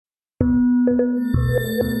Welcome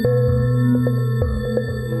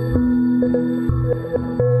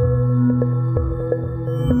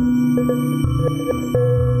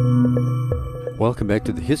back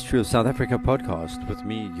to the History of South Africa podcast with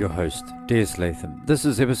me, your host, Des Latham. This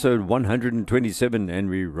is episode 127 and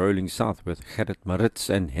we're rolling south with Gerrit Maritz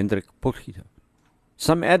and Hendrik Potgieter.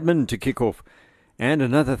 Some admin to kick off and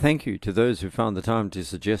another thank you to those who found the time to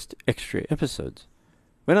suggest extra episodes.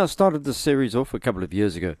 When I started this series off a couple of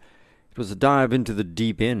years ago, it was a dive into the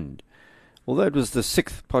deep end. Although it was the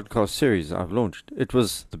 6th podcast series I've launched, it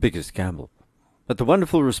was the biggest gamble. But the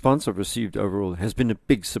wonderful response I've received overall has been a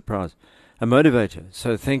big surprise. A motivator,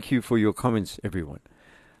 so thank you for your comments, everyone.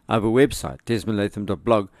 I have a website,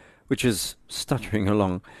 desmondlatham.blog, which is stuttering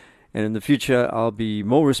along, and in the future I'll be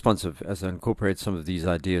more responsive as I incorporate some of these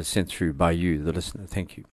ideas sent through by you, the listener.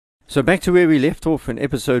 Thank you. So back to where we left off in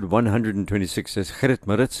episode 126 as Gerrit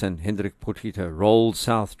Maritz and Hendrik Potgieter rolled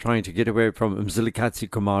south trying to get away from Mzilikazi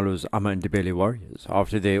Khumalo's Amandebele warriors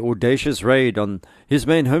after their audacious raid on his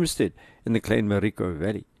main homestead in the Klein Mariko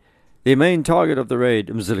Valley. Their main target of the raid,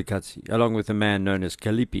 Mzilikazi, along with a man known as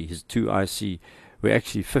Kalipi, his 2IC, were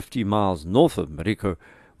actually 50 miles north of Mariko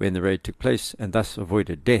when the raid took place and thus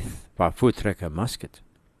avoided death by voortrekker musket.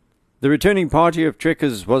 The returning party of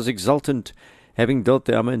trekkers was exultant, having dealt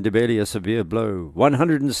the Amandebele a severe blow.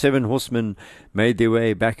 107 horsemen made their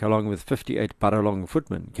way back along with 58 Paralong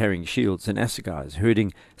footmen carrying shields and assegais,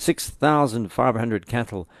 herding 6,500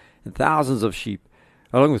 cattle and thousands of sheep,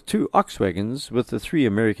 along with 2 ox wagons with the 3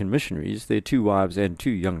 American missionaries, their 2 wives and 2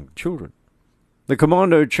 young children. The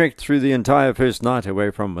commando trekked through the entire first night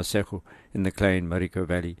away from Maseko in the Klein Mariko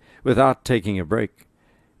Valley without taking a break.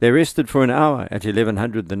 They rested for an hour at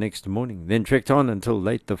 1100 the next morning, then trekked on until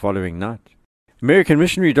late the following night. American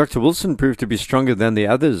missionary Dr. Wilson proved to be stronger than the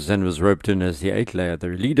others and was roped in as the 8-layer, the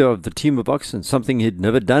leader of the team of oxen, something he'd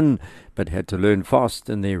never done but had to learn fast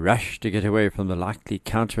in their rush to get away from the likely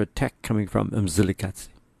counter-attack coming from Mzilikazi.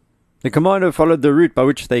 The commando followed the route by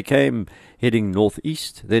which they came, heading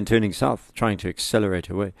northeast, then turning south, trying to accelerate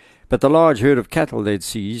away. But the large herd of cattle they'd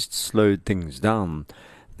seized slowed things down.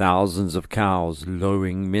 Thousands of cows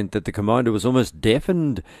lowing meant that the commando was almost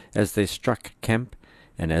deafened as they struck camp,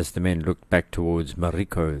 and as the men looked back towards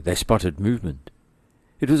Mariko, they spotted movement.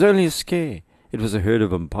 It was only a scare. It was a herd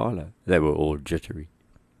of impala. They were all jittery.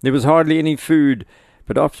 There was hardly any food,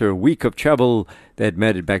 but after a week of travel, they had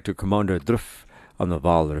made it back to Commando Druf on the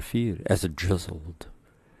Vaal Rivier as it drizzled.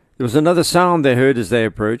 There was another sound they heard as they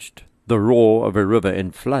approached, the roar of a river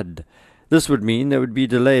in flood. This would mean they would be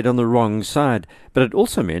delayed on the wrong side, but it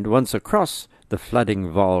also meant once across, the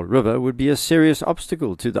flooding Vaal River would be a serious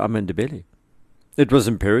obstacle to the Amandebele. It was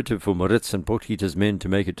imperative for Maritz and Potgieter's men to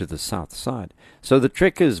make it to the south side, so the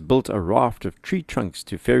trekkers built a raft of tree trunks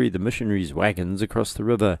to ferry the missionaries' wagons across the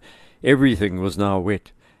river. Everything was now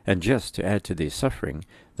wet, and just to add to their suffering,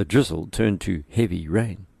 the drizzle turned to heavy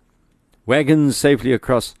rain. Wagons safely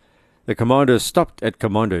across, the commando stopped at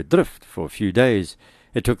Commando Drift for a few days.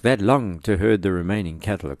 It took that long to herd the remaining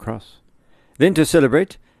cattle across. Then to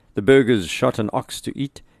celebrate, the burghers shot an ox to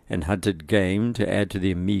eat and hunted game to add to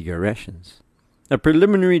their meagre rations. A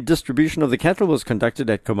preliminary distribution of the cattle was conducted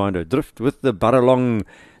at Commando Drift, with the Baralong,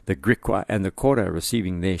 the Griqua, and the Kora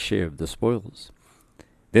receiving their share of the spoils.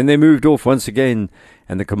 Then they moved off once again,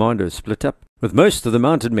 and the commandos split up, with most of the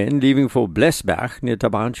mounted men leaving for Blesberg near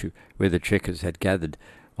Tabanchu, where the trekkers had gathered,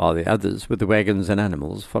 while the others, with the wagons and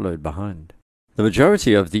animals, followed behind. The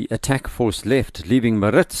majority of the attack force left, leaving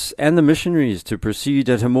Maritz and the missionaries to proceed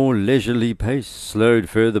at a more leisurely pace, slowed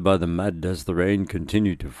further by the mud as the rain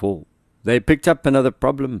continued to fall. They picked up another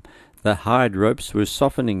problem. The hide ropes were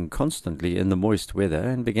softening constantly in the moist weather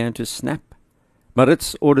and began to snap.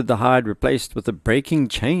 Maritz ordered the hide replaced with the braking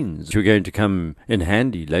chains, which were going to come in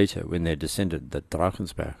handy later when they descended the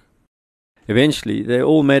Drakensberg. Eventually, they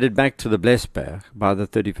all made it back to the Blesberg by the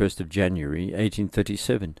 31st of January,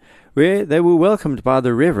 1837, where they were welcomed by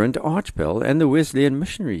the Reverend Archbell and the Wesleyan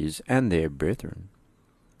missionaries and their brethren.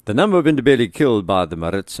 The number of Ndebele killed by the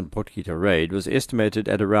Maritz and Potgieter raid was estimated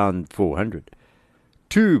at around 400.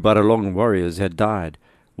 2 Baralong warriors had died,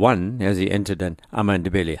 one as he entered an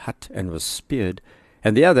Amandebele hut and was speared,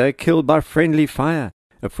 and the other killed by friendly fire.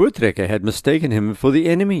 A voortrekker had mistaken him for the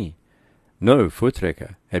enemy. No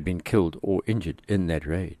voortrekker had been killed or injured in that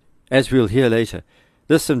raid. As we'll hear later,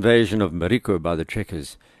 this invasion of Mariko by the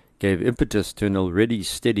trekkers gave impetus to an already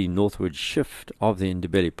steady northward shift of the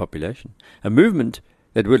Ndebele population, a movement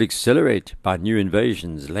that would accelerate by new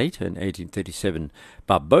invasions later in 1837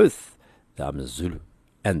 by both the Amazulu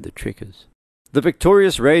and the trekkers. The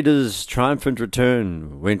victorious raiders' triumphant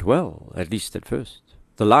return went well, at least at first.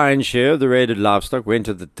 The lion's share of the raided livestock went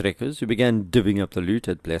to the trekkers, who began divvying up the loot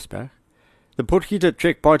at Blesberg. The Potgieter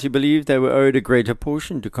trek party believed they were owed a greater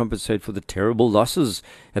portion to compensate for the terrible losses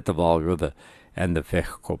at the Vaal River and the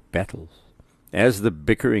Vegkop battles. As the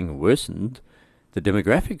bickering worsened, the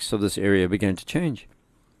demographics of this area began to change.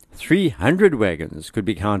 300 wagons could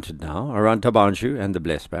be counted now around Tabanshu and the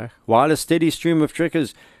Blesberg, while a steady stream of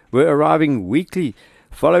trekkers were arriving weekly,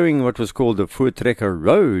 following what was called the Voortrekker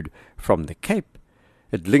Road from the Cape.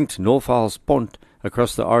 It linked Northvalspont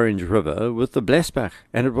across the Orange River with the Blesberg,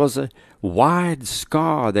 and it was a wide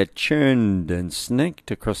scar that churned and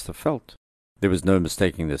snaked across the veld. There was no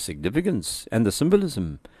mistaking the significance and the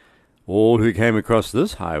symbolism. All who came across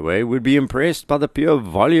this highway would be impressed by the pure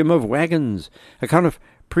volume of wagons, a kind of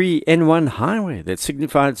pre-N1 highway that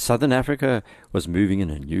signified Southern Africa was moving in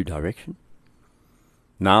a new direction.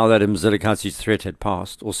 Now that Mzilikazi's threat had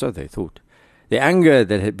passed, or so they thought, the anger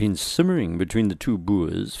that had been simmering between the two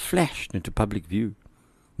Boers flashed into public view.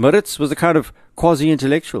 Maritz was a kind of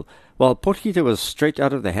quasi-intellectual, while Potgieter was straight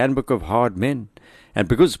out of the Handbook of Hard Men, and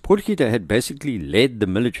because Potgieter had basically led the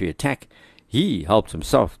military attack, he helped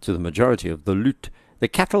himself to the majority of the loot, the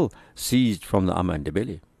cattle seized from the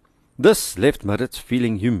Amandebele. This left Maritz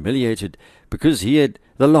feeling humiliated because he had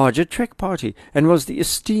the larger trek party and was the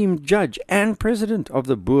esteemed judge and president of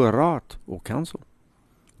the Boerraad, or council.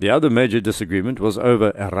 The other major disagreement was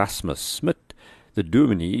over Erasmus Smit, the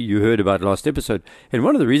dominee you heard about last episode, and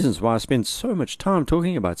one of the reasons why I spent so much time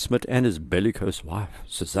talking about Smit and his bellicose wife,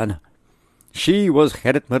 Susanna. She was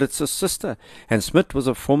Gerrit Maritz's sister, and Smit was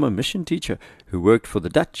a former mission teacher who worked for the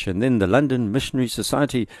Dutch and then the London Missionary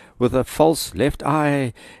Society with a false left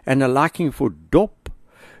eye and a liking for dop,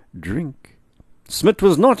 drink. Smit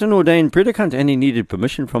was not an ordained predikant, and he needed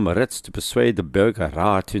permission from Maritz to persuade the Burger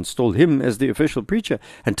Raad to install him as the official preacher.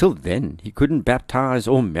 Until then, he couldn't baptize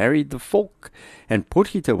or marry the folk, and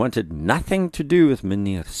Potgieter wanted nothing to do with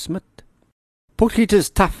Meneer Smit. Potgieter's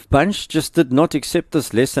tough bunch just did not accept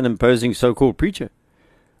this less than imposing so-called preacher.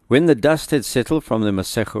 When the dust had settled from the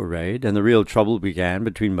Masego raid and the real trouble began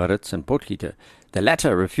between Maritz and Potgieter, the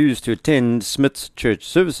latter refused to attend Smit's church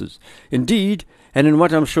services. Indeed, and in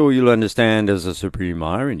what I'm sure you'll understand as a supreme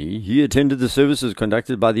irony, he attended the services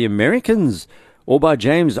conducted by the Americans or by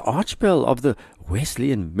James Archbell of the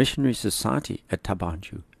Wesleyan Missionary Society at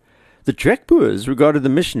Tabanshu. The trek Boers regarded the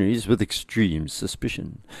missionaries with extreme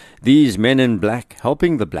suspicion, these men in black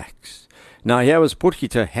helping the blacks. Now here was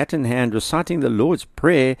Potgieter, hat in hand, reciting the Lord's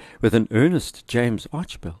Prayer with an earnest James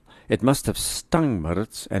Archbell. It must have stung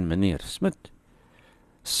Maritz and Meneer Smit.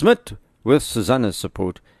 Smit, with Susanna's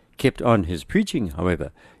support, kept on his preaching,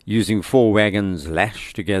 however, using 4 wagons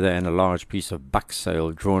lashed together and a large piece of buck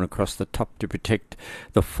sail drawn across the top to protect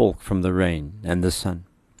the folk from the rain and the sun.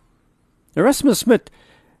 Erasmus Smit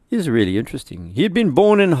is really interesting. He had been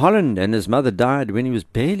born in Holland, and his mother died when he was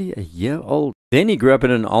barely a year old. Then he grew up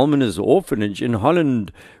in an almoner's orphanage in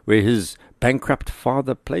Holland, where his bankrupt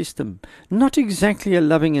father placed him. Not exactly a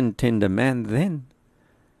loving and tender man then.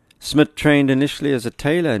 Smit trained initially as a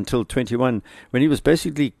tailor until 21, when he was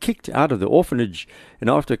basically kicked out of the orphanage, and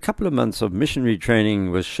after a couple of months of missionary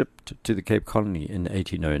training was shipped to the Cape Colony in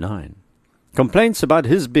 1809. Complaints about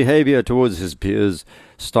his behavior towards his peers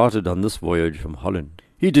started on this voyage from Holland.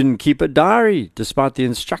 He didn't keep a diary, despite the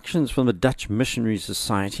instructions from the Dutch Missionary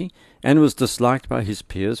Society, and was disliked by his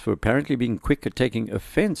peers for apparently being quick at taking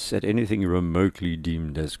offense at anything remotely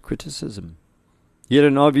deemed as criticism. He had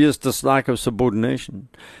an obvious dislike of subordination,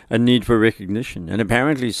 a need for recognition, and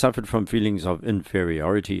apparently suffered from feelings of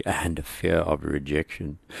inferiority and a fear of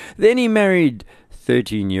rejection. Then he married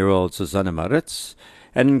 13-year-old Susanna Maritz,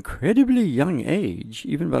 an incredibly young age,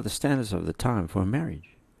 even by the standards of the time, for a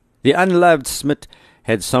marriage. The unloved Smit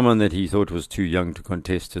had someone that he thought was too young to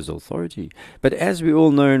contest his authority, but as we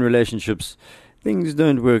all know in relationships, things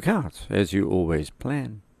don't work out as you always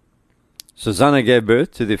plan. Susanna gave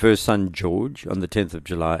birth to their first son, George, on the 10th of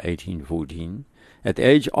July, 1814, at the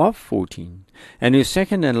age of 14, and her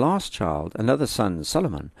second and last child, another son,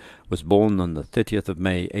 Solomon, was born on the 30th of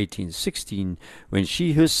May, 1816, when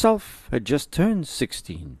she herself had just turned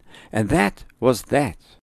 16, and that was that.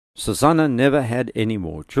 Susanna never had any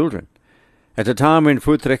more children. At a time when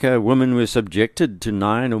Voortrekker women were subjected to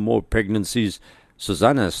 9 or more pregnancies,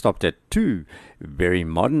 Susanna stopped at 2, very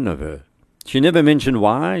modern of her. She never mentioned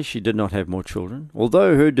why she did not have more children,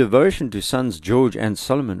 although her devotion to sons George and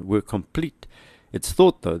Solomon were complete. It's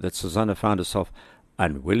thought, though, that Susanna found herself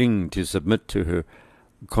unwilling to submit to her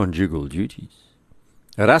conjugal duties.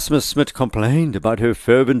 Erasmus Smit complained about her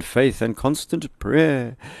fervent faith and constant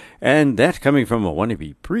prayer, and that coming from a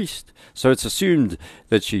wannabe priest, so it's assumed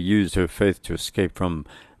that she used her faith to escape from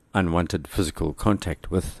unwanted physical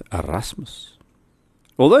contact with Erasmus.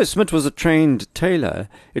 Although Smit was a trained tailor,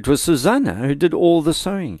 it was Susanna who did all the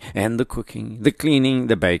sewing and the cooking, the cleaning,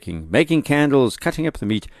 the baking, making candles, cutting up the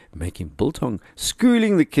meat, making biltong,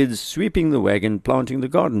 schooling the kids, sweeping the wagon, planting the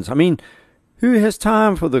gardens. I mean, who has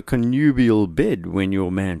time for the connubial bed when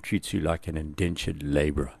your man treats you like an indentured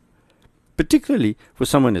labourer? Particularly for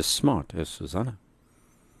someone as smart as Susanna.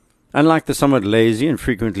 Unlike the somewhat lazy and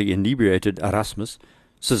frequently inebriated Erasmus,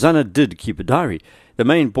 Susanna did keep a diary, the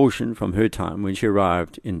main portion from her time when she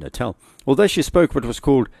arrived in Natal. Although she spoke what was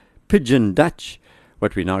called Pidgin Dutch,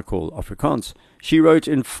 what we now call Afrikaans, she wrote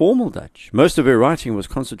in formal Dutch. Most of her writing was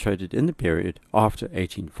concentrated in the period after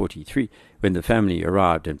 1843, when the family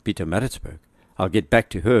arrived in Pietermaritzburg. I'll get back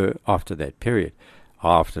to her after that period,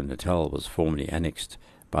 after Natal was formally annexed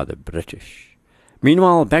by the British.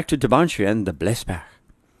 Meanwhile, back to Tabanshu and the Blesbach.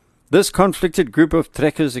 This conflicted group of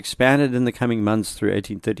trekkers expanded in the coming months through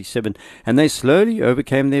 1837, and they slowly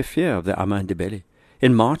overcame their fear of the Amandebele.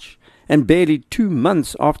 In March, and barely 2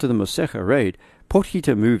 months after the Mosega raid,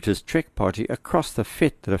 Potgieter moved his trek party across the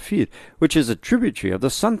Piet Retief, which is a tributary of the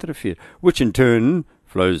Sandrivier, which in turn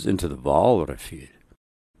flows into the Vaal Rivier.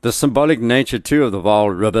 The symbolic nature, too, of the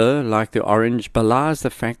Vaal River, like the Orange, belies the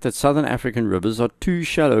fact that southern African rivers are too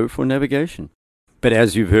shallow for navigation. But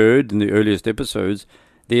as you've heard in the earliest episodes,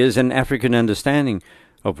 there is an African understanding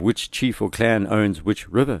of which chief or clan owns which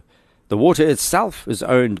river. The water itself is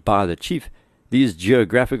owned by the chief. These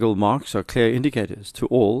geographical marks are clear indicators to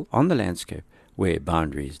all on the landscape where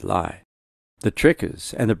boundaries lie. The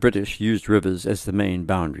trekkers and the British used rivers as the main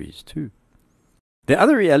boundaries too. The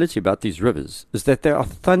other reality about these rivers is that they are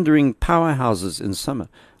thundering powerhouses in summer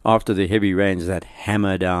after the heavy rains that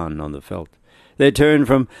hammer down on the veld. They turn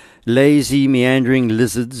from lazy, meandering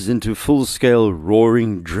lizards into full-scale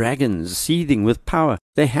roaring dragons, seething with power.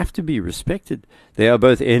 They have to be respected. They are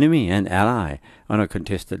both enemy and ally on a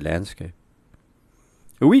contested landscape.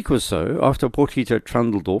 A week or so after Potgieter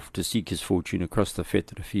trundled off to seek his fortune across the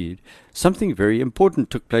Piet Retief, something very important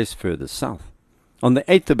took place further south. On the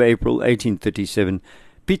 8th of April, 1837,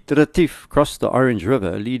 Piet Retief crossed the Orange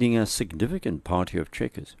River, leading a significant party of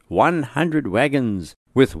trekkers, 100 wagons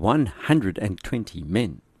with 120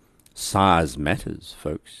 men. Size matters,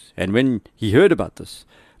 folks, and when he heard about this,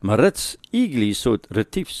 Maritz eagerly sought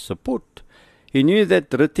Retief's support. He knew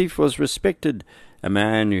that Retief was respected, a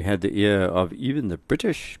man who had the ear of even the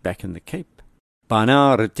British back in the Cape. By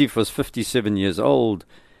now, Retief was 57 years old,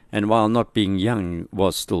 and while not being young,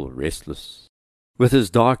 was still restless. With his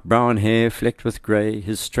dark brown hair flecked with grey,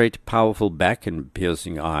 his straight, powerful back and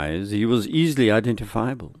piercing eyes, he was easily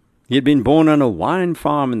identifiable. He had been born on a wine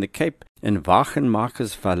farm in the Cape in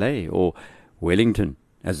Wagenmakers Valley, or Wellington,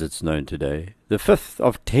 as it's known today, the 5th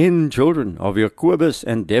of 10 children of Jacobus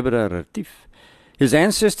and Deborah Retief. His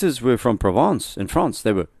ancestors were from Provence, in France.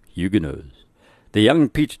 They were Huguenots. The young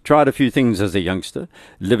Piet tried a few things as a youngster,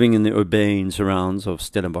 living in the urbane surrounds of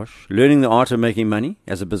Stellenbosch, learning the art of making money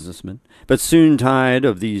as a businessman, but soon tired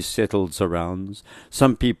of these settled surrounds.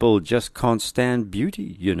 Some people just can't stand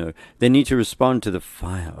beauty, you know. They need to respond to the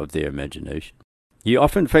fire of their imagination. He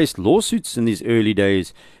often faced lawsuits in these early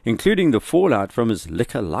days, including the fallout from his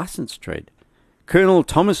liquor license trade. Colonel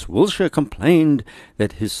Thomas Wilshire complained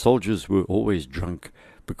that his soldiers were always drunk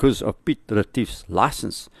because of Piet Retief's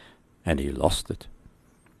license, and he lost it.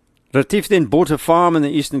 Retief then bought a farm in the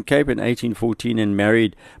Eastern Cape in 1814 and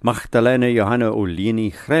married Magdalena Johanna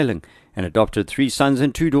Oleni Greling and adopted 3 sons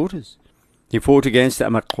and 2 daughters. He fought against the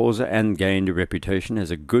Amaxhosa and gained a reputation as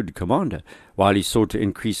a good commander, while he sought to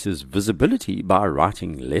increase his visibility by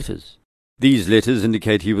writing letters. These letters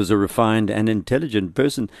indicate he was a refined and intelligent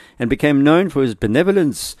person and became known for his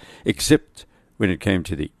benevolence, except when it came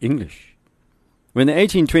to the English. When the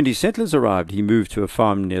 1820 settlers arrived, he moved to a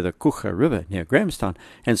farm near the Kucha River, near Grahamstown,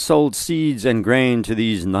 and sold seeds and grain to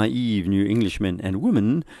these naive New Englishmen and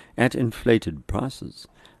women at inflated prices.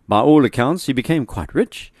 By all accounts, he became quite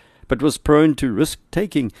rich, but was prone to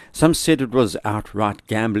risk-taking. Some said it was outright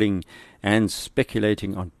gambling and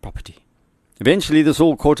speculating on property. Eventually, this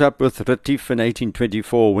all caught up with Retief in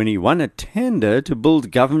 1824 when he won a tender to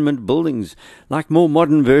build government buildings. Like more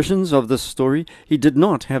modern versions of this story, he did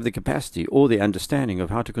not have the capacity or the understanding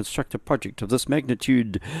of how to construct a project of this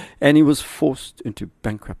magnitude, and he was forced into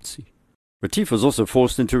bankruptcy. Retief was also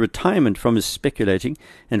forced into retirement from his speculating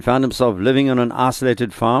and found himself living on an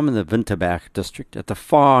isolated farm in the Winterberg district at the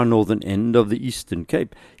far northern end of the Eastern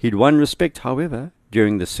Cape. He'd won respect, however,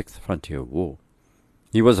 during the Sixth Frontier War.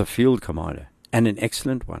 He was a field commander, and an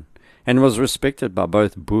excellent one, and was respected by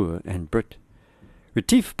both Boer and Brit.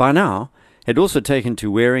 Retief, by now, had also taken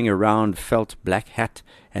to wearing a round felt black hat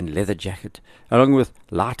and leather jacket, along with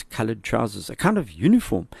light-coloured trousers, a kind of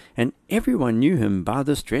uniform, and everyone knew him by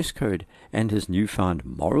this dress code and his newfound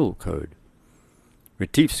moral code.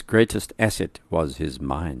 Retief's greatest asset was his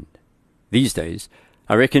mind. These days,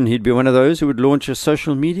 I reckon he'd be one of those who would launch a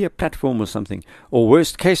social media platform or something, or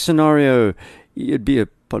worst case scenario, he'd be a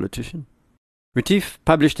politician. Retief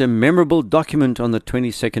published a memorable document on the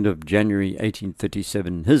 22nd of January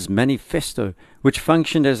 1837, his manifesto, which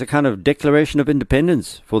functioned as a kind of declaration of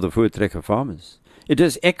independence for the Voortrekker farmers. It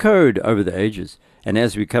has echoed over the ages, and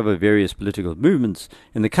as we cover various political movements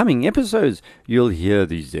in the coming episodes, you'll hear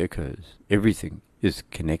these echoes. Everything is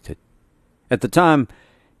connected. At the time,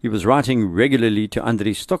 he was writing regularly to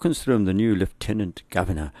Andries Stockenstrom, the new Lieutenant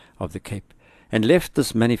Governor of the Cape, and left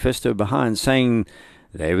this manifesto behind, saying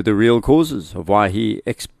they were the real causes of why he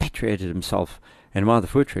expatriated himself and why the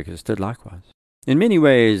Voortrekkers did likewise. In many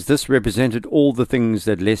ways, this represented all the things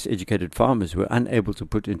that less educated farmers were unable to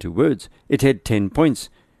put into words. It had 10 points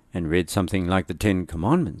and read something like the 10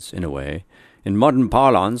 Commandments in a way. In modern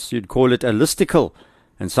parlance, you'd call it a listicle,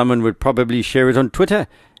 and someone would probably share it on Twitter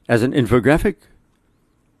as an infographic.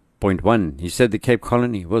 Point 1, he said the Cape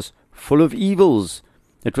Colony was full of evils.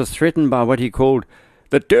 It was threatened by what he called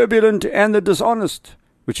the turbulent and the dishonest,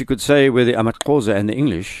 which you could say were the Amaxhosa and the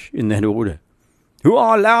English in that order, who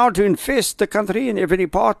are allowed to infest the country in every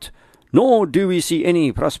part, nor do we see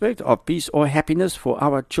any prospect of peace or happiness for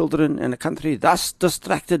our children in a country thus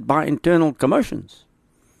distracted by internal commotions.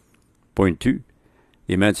 Point 2.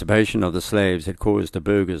 The emancipation of the slaves had caused the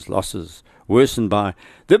burghers' losses, worsened by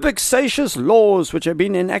the vexatious laws which have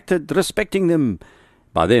been enacted respecting them.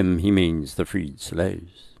 By them he means the freed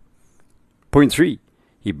slaves. Point 3.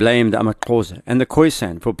 He blamed the Amaxhosa and the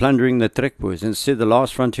Khoisan for plundering the Trekboers and said the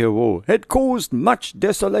last frontier war had caused much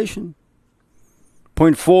desolation.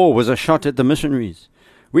 Point 4 was a shot at the missionaries.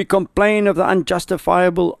 We complain of the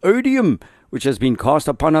unjustifiable odium which has been cast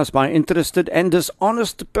upon us by interested and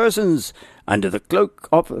dishonest persons under the cloak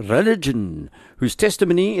of religion, whose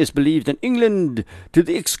testimony is believed in England to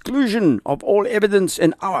the exclusion of all evidence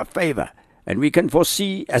in our favour, and we can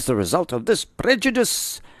foresee as the result of this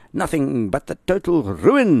prejudice nothing but the total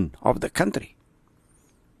ruin of the country.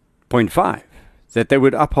 Point 5. That they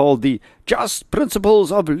would uphold the just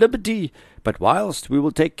principles of liberty, but whilst we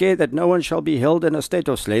will take care that no one shall be held in a state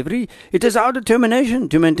of slavery, it is our determination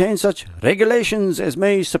to maintain such regulations as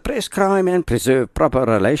may suppress crime and preserve proper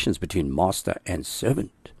relations between master and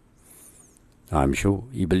servant. I'm sure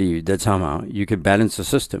he believed that somehow you could balance a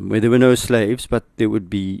system where there were no slaves, but there would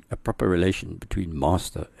be a proper relation between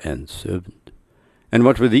master and servant. And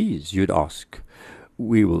what were these, you'd ask?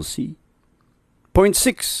 We will see. Point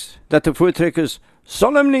 6, that the Voortrekkers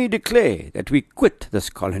solemnly declare that we quit this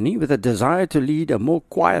colony with a desire to lead a more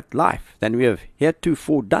quiet life than we have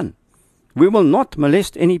heretofore done. We will not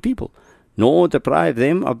molest any people, nor deprive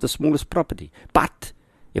them of the smallest property, but,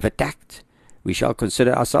 if attacked, we shall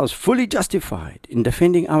consider ourselves fully justified in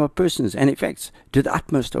defending our persons and effects to the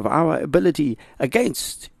utmost of our ability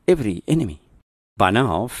against every enemy. By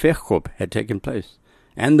now, Vegkop had taken place,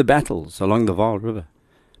 and the battles along the Vaal River.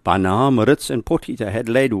 By now, Maritz and Potgieter had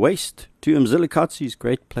laid waste to Umzilikatsi's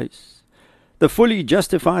great place. The fully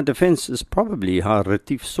justified defence is probably how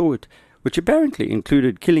Retief saw it, which apparently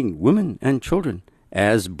included killing women and children,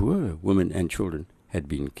 as Boer women and children had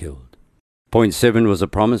been killed. Point 7 was a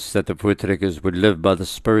promise that the Voortrekkers would live by the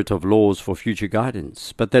spirit of laws for future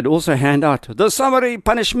guidance, but they'd also hand out the summary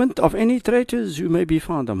punishment of any traitors who may be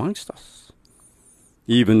found amongst us.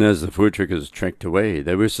 Even as the Voortrekkers trekked away,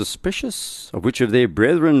 they were suspicious of which of their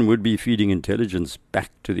brethren would be feeding intelligence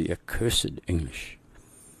back to the accursed English.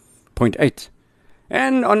 Point 8.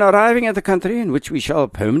 And on arriving at the country in which we shall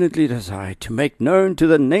permanently reside, to make known to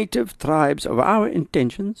the native tribes of our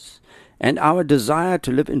intentions and our desire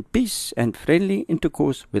to live in peace and friendly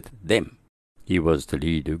intercourse with them. He was to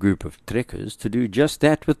lead a group of trekkers to do just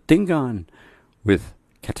that with Dingaan, with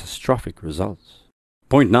catastrophic results.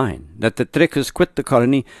 Point 9. That the trekkers quit the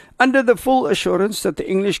colony under the full assurance that the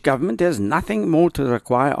English government has nothing more to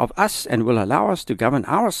require of us and will allow us to govern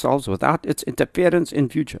ourselves without its interference in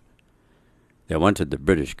future. They wanted the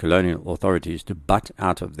British colonial authorities to butt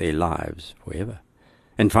out of their lives forever.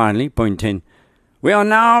 And finally, point 10. We are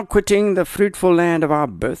now quitting the fruitful land of our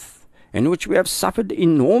birth, in which we have suffered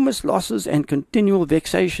enormous losses and continual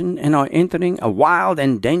vexation, and are entering a wild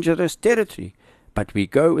and dangerous territory. But we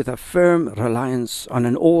go with a firm reliance on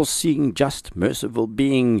an all-seeing, just, merciful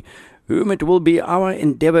being, whom it will be our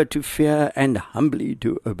endeavour to fear and humbly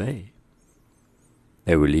to obey.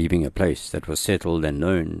 They were leaving a place that was settled and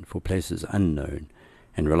known for places unknown,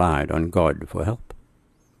 and relied on God for help.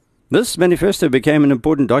 This manifesto became an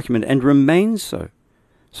important document and remains so.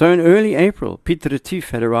 So in early April, Piet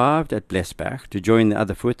Retief had arrived at Blesberg to join the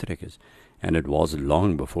other voortrekkers, and it was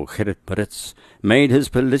long before Piet Retief made his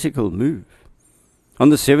political move.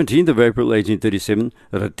 On the 17th of April 1837,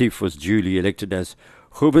 Retief was duly elected as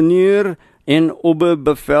Gouverneur en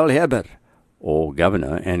Oberbevelhebber, or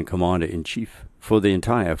Governor and Commander-in-Chief, for the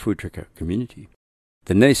entire voortrekker community.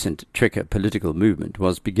 The nascent trekker political movement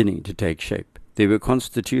was beginning to take shape. There were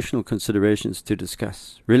constitutional considerations to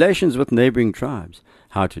discuss, relations with neighboring tribes,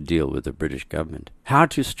 how to deal with the British government, how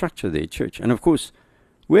to structure their church, and of course,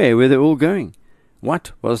 where were they all going?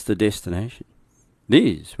 What was the destination?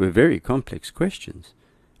 These were very complex questions,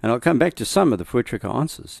 and I'll come back to some of the voortrekker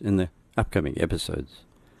answers in the upcoming episodes.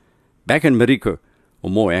 Back in Mariko, or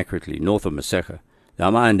more accurately, north of Maseka, the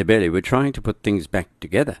Amandebele were trying to put things back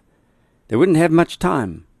together. They wouldn't have much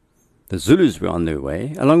time. The Zulus were on their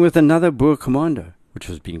way, along with another Boer commando, which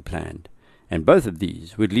was being planned, and both of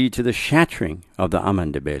these would lead to the shattering of the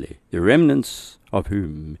Amandebele, the remnants of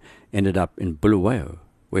whom ended up in Bulawayo,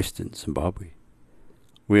 western Zimbabwe.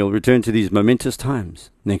 We'll return to these momentous times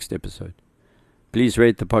next episode. Please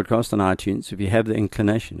rate the podcast on iTunes if you have the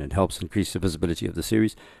inclination. It helps increase the visibility of the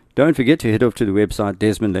series. Don't forget to head off to the website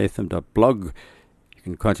desmondlatham.blog. You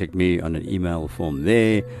can contact me on an email form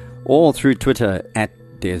there or through Twitter at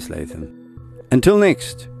DesLatham. Until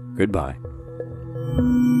next, goodbye.